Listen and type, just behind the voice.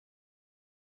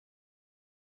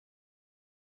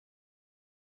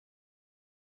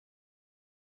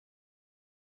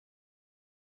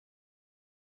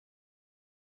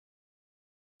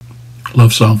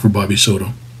Love song for Bobby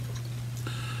Soto.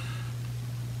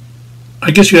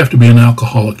 I guess you have to be an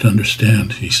alcoholic to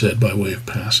understand, he said by way of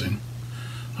passing.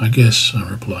 I guess, I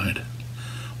replied,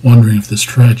 wondering if this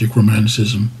tragic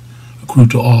romanticism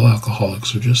accrued to all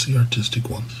alcoholics or just the artistic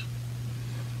ones.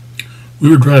 We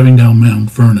were driving down Mount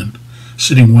Vernon,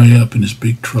 sitting way up in his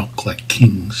big truck like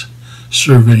kings,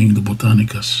 surveying the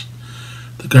botanicas,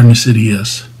 the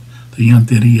carnicerias, the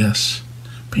llanterias,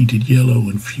 painted yellow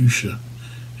and fuchsia,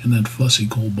 and that fussy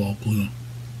cobalt blue.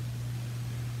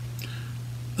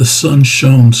 The sun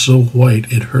shone so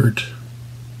white it hurt,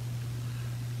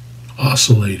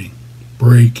 oscillating,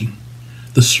 breaking,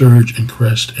 the surge and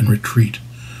crest and retreat,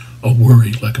 a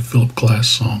worry like a Philip Glass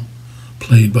song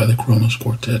played by the Kronos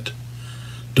Quartet,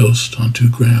 dosed on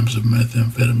 2 grams of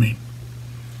methamphetamine.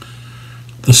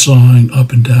 The sawing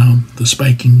up and down, the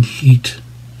spiking heat,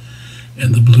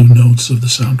 and the blue notes of the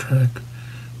soundtrack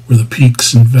were the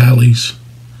peaks and valleys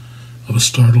of a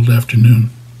startled afternoon,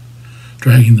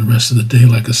 dragging the rest of the day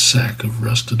like a sack of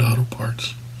rusted auto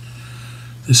parts.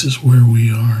 This is where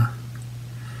we are.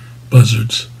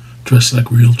 Buzzards, dressed like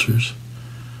realtors,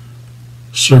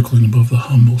 circling above the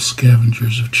humble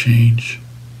scavengers of change,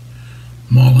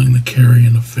 mauling the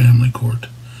carrion of family court,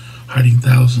 hiding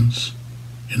thousands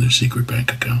in their secret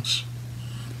bank accounts.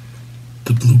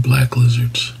 The blue-black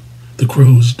lizards, the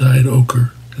crows dyed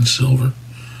ochre and silver,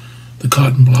 the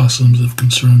cotton blossoms of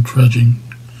concerned trudging,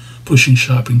 pushing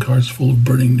shopping carts full of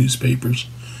burning newspapers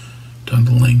down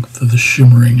the length of the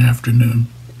shimmering afternoon.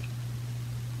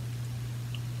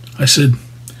 I said,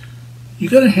 you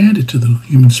gotta hand it to the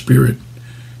human spirit.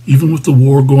 Even with the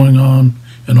war going on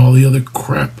and all the other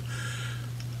crap,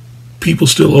 people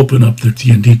still open up their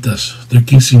tienditas, their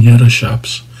quinceañera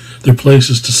shops, their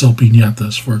places to sell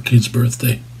piñatas for a kid's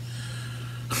birthday.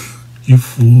 You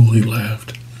fool, he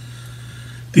laughed.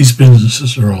 These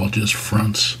businesses are all just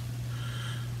fronts.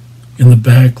 In the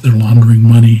back, they're laundering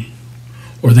money,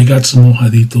 or they got some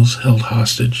mojaditos held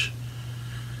hostage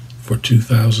for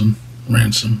 $2,000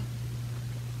 ransom.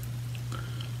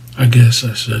 I guess,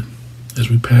 I said, as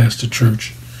we passed a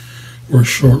church where a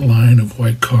short line of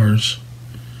white cars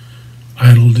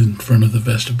idled in front of the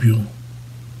vestibule.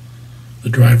 The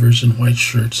drivers in white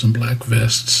shirts and black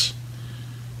vests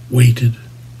waited,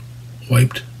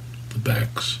 wiped the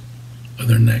backs of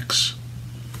their necks.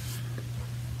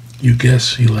 You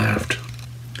guess, he laughed.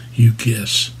 You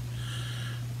guess.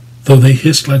 Though they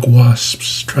hissed like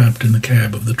wasps trapped in the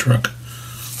cab of the truck,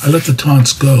 I let the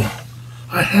taunts go.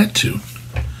 I had to.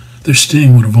 Their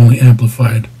sting would have only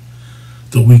amplified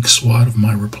the weak swat of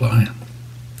my reply.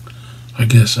 I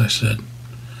guess, I said,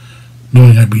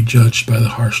 knowing I'd be judged by the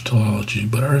harsh theology,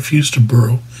 but I refused to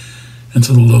burrow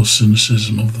into the low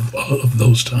cynicism of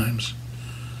those times,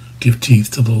 give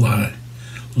teeth to the lie,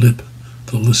 lip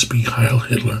the lispy Heil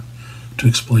Hitler to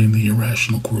explain the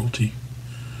irrational cruelty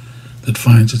that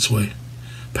finds its way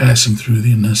passing through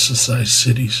the anesthetized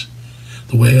cities,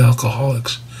 the way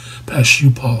alcoholics pass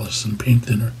shoe polish and paint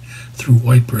thinner through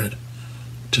white bread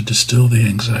to distill the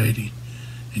anxiety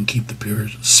and keep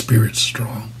the spirit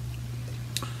strong.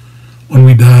 When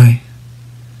we die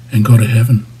and go to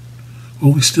heaven,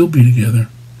 will we still be together?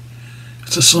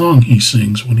 It's a song he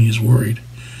sings when he is worried.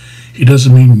 He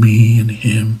doesn't mean me and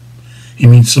him. He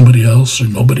means somebody else or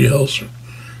nobody else, or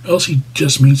else he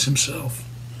just means himself.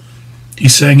 He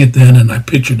sang it then, and I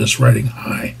pictured us riding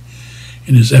high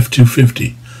in his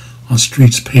F-250 on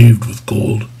streets paved with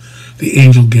gold, the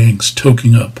angel gangs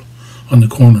toking up on the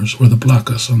corners where the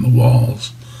placas on the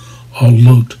walls all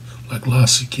looked like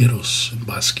Los Sisqueros and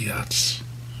Basquiat's.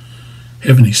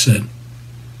 Heaven, he said,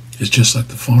 is just like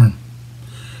the farm.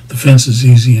 The fence is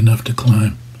easy enough to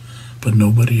climb, but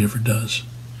nobody ever does.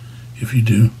 If you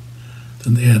do,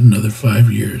 then they add another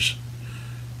 5 years.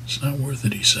 It's not worth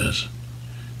it, he says,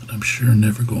 and I'm sure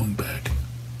never going back.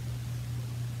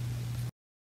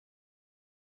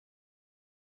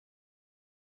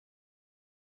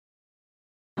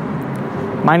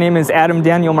 My name is Adam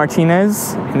Daniel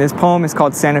Martinez, and this poem is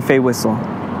called Santa Fe Whistle.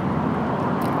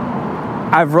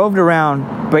 I've roved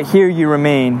around, but here you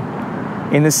remain,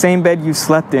 in the same bed you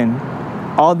slept in.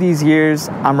 All these years,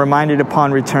 I'm reminded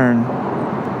upon return.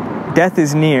 Death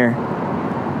is near.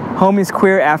 Home is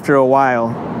queer after a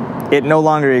while. It no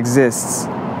longer exists.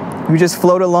 You just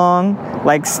float along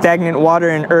like stagnant water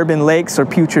in urban lakes or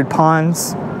putrid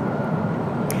ponds,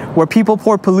 where people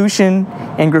pour pollution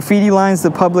and graffiti lines the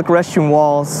public restroom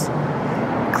walls,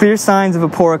 clear signs of a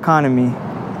poor economy.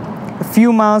 A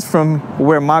few miles from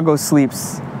where Mago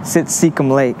sleeps sits Seacom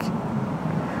Lake.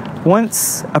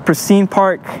 Once a pristine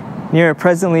park near a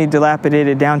presently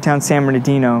dilapidated downtown San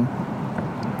Bernardino.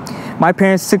 My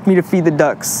parents took me to feed the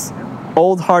ducks,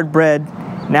 old hard bread,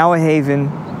 now a haven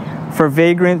for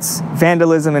vagrants,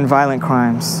 vandalism, and violent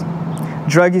crimes.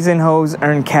 Druggies and hoes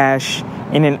earn cash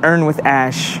in an urn with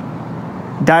ash.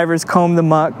 Divers comb the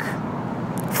muck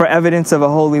for evidence of a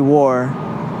holy war.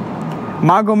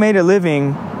 Mago made a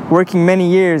living working many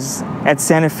years at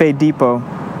Santa Fe Depot.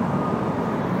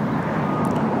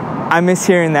 I miss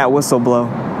hearing that whistle blow.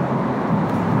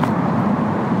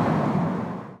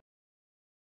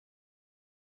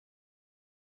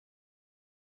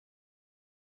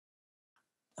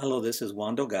 Hello, this is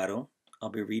Juan Delgado. I'll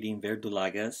be reading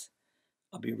Verdulagas.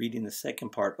 I'll be reading the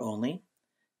second part only.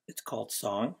 It's called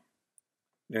Song,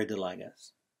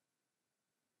 Verdulagas.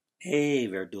 Hey,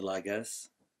 Verdulagas.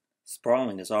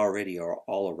 Sprawling is already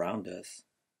all around us.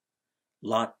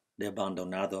 Lot de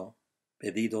abandonado,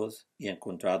 pedidos y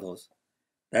encontrados.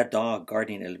 That dog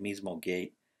guarding el mismo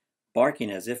gate,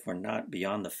 barking as if we're not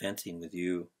beyond the fencing with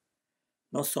you.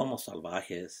 No somos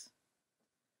salvajes.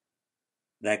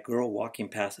 That girl walking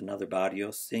past another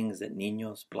barrio sings that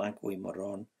niños blanco y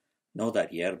marrón know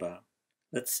that hierba.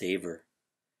 Let's save her.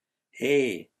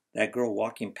 Hey, that girl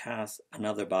walking past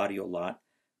another barrio lot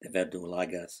de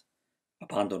verdulagas,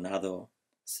 abandonado,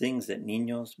 sings that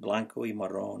niños blanco y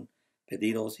marrón,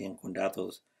 pedidos y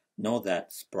encontrados know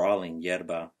that sprawling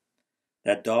hierba.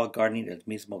 That dog guarding el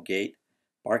mismo gate,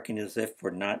 barking as if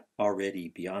we're not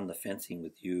already beyond the fencing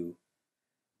with you.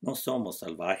 No somos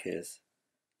salvajes.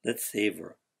 Let's save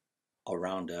her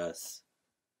around us.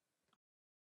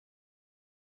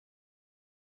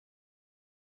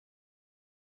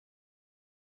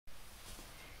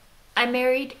 I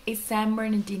married a San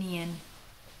Bernardinian.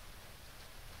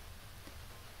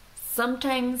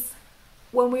 Sometimes,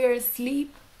 when we are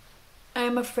asleep, I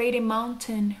am afraid a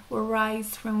mountain will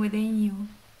rise from within you.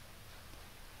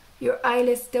 Your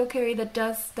eyelids still carry the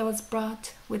dust that was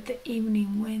brought with the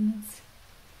evening winds.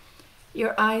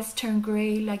 Your eyes turn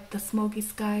gray like the smoky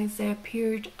skies that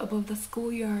appeared above the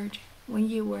schoolyard when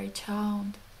you were a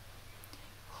child.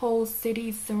 Whole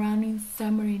cities surrounding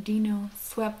San Bernardino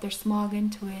swept their smog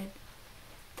into it.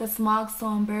 The smog so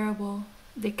unbearable,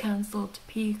 they canceled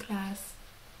PE class.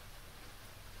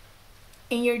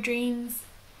 In your dreams,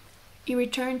 you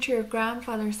return to your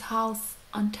grandfather's house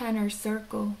on Tanner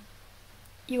Circle.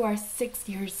 You are 6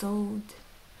 years old.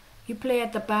 You play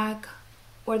at the back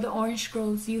where the orange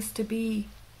groves used to be.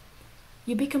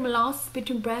 You become lost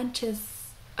between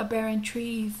branches of barren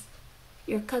trees.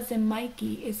 Your cousin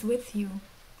Mikey is with you,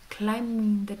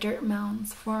 climbing the dirt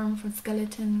mounds formed from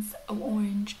skeletons of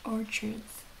orange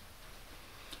orchards.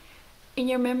 In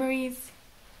your memories,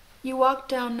 you walk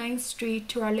down 9th Street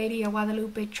to Our Lady of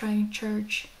Guadalupe Shrine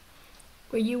Church,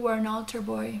 where you were an altar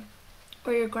boy,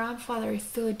 where your grandfather is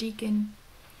still a deacon,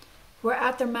 where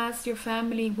after Mass your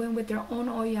family went with their own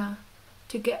olla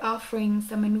to get offerings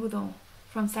a menudo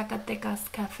from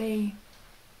Zacatecas Cafe.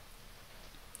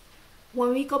 When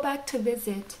we go back to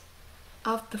visit,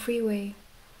 off the freeway,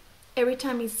 every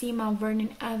time you see Mount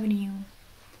Vernon Avenue,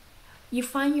 you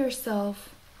find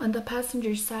yourself on the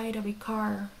passenger side of a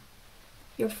car,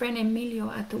 your friend Emilio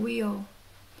at the wheel.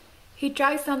 He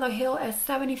drives down the hill at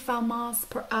 75 miles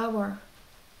per hour.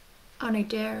 On a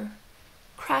dare,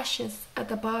 crashes at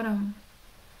the bottom.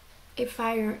 A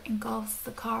fire engulfs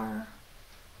the car.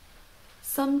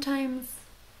 Sometimes,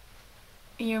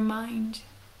 in your mind,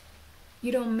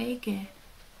 you don't make it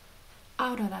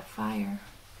out of that fire.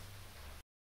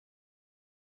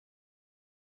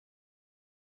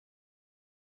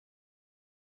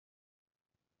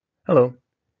 Hello,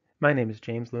 my name is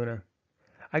James Luna.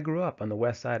 I grew up on the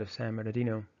west side of San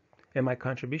Bernardino, and my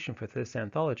contribution for this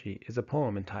anthology is a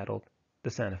poem entitled The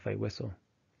Santa Fe Whistle.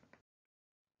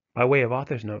 By way of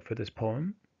author's note for this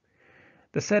poem,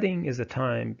 the setting is a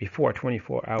time before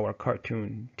 24-hour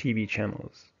cartoon TV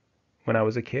channels. When I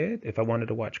was a kid, if I wanted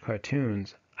to watch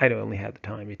cartoons, I'd only had the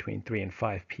time between 3 and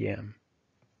 5 p.m.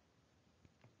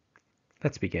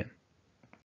 Let's begin.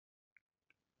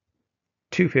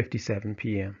 2:57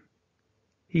 p.m.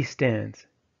 He stands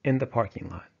in the parking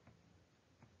lot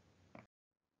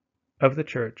of the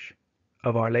Church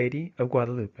of Our Lady of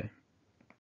Guadalupe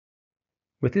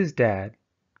with his dad,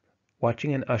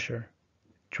 watching an usher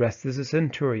dressed as a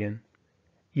centurion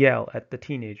yell at the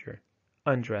teenager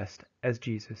undressed as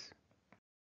Jesus,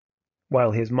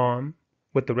 while his mom,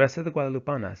 with the rest of the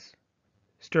Guadalupanas,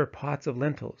 stir pots of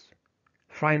lentils,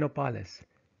 fry nopales,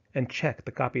 and check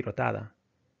the capirotada,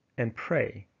 and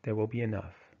pray there will be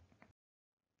enough.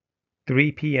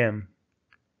 3 p.m.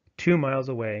 2 miles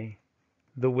away,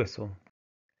 the whistle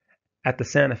at the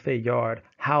Santa Fe yard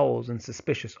howls in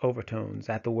suspicious overtones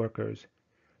at the workers.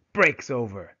 Break's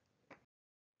over.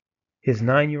 His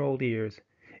 9-year-old ears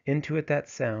intuit that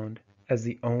sound as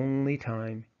the only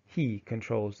time he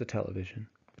controls the television.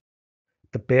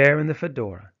 The bear in the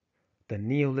fedora, the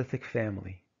Neolithic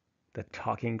family, the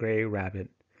talking gray rabbit,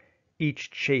 each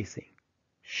chasing,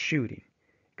 shooting,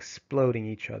 exploding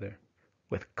each other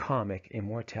with comic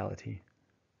immortality.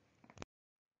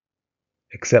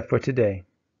 Except for today,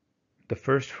 the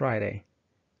first Friday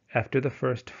after the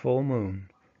first full moon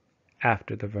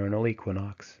after the vernal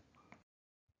equinox.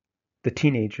 The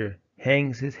teenager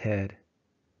hangs his head,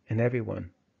 and everyone,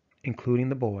 including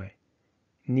the boy,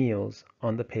 kneels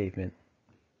on the pavement.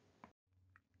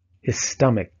 His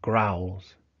stomach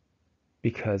growls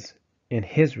because in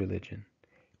his religion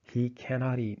he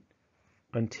cannot eat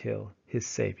until his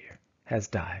Savior has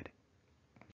died.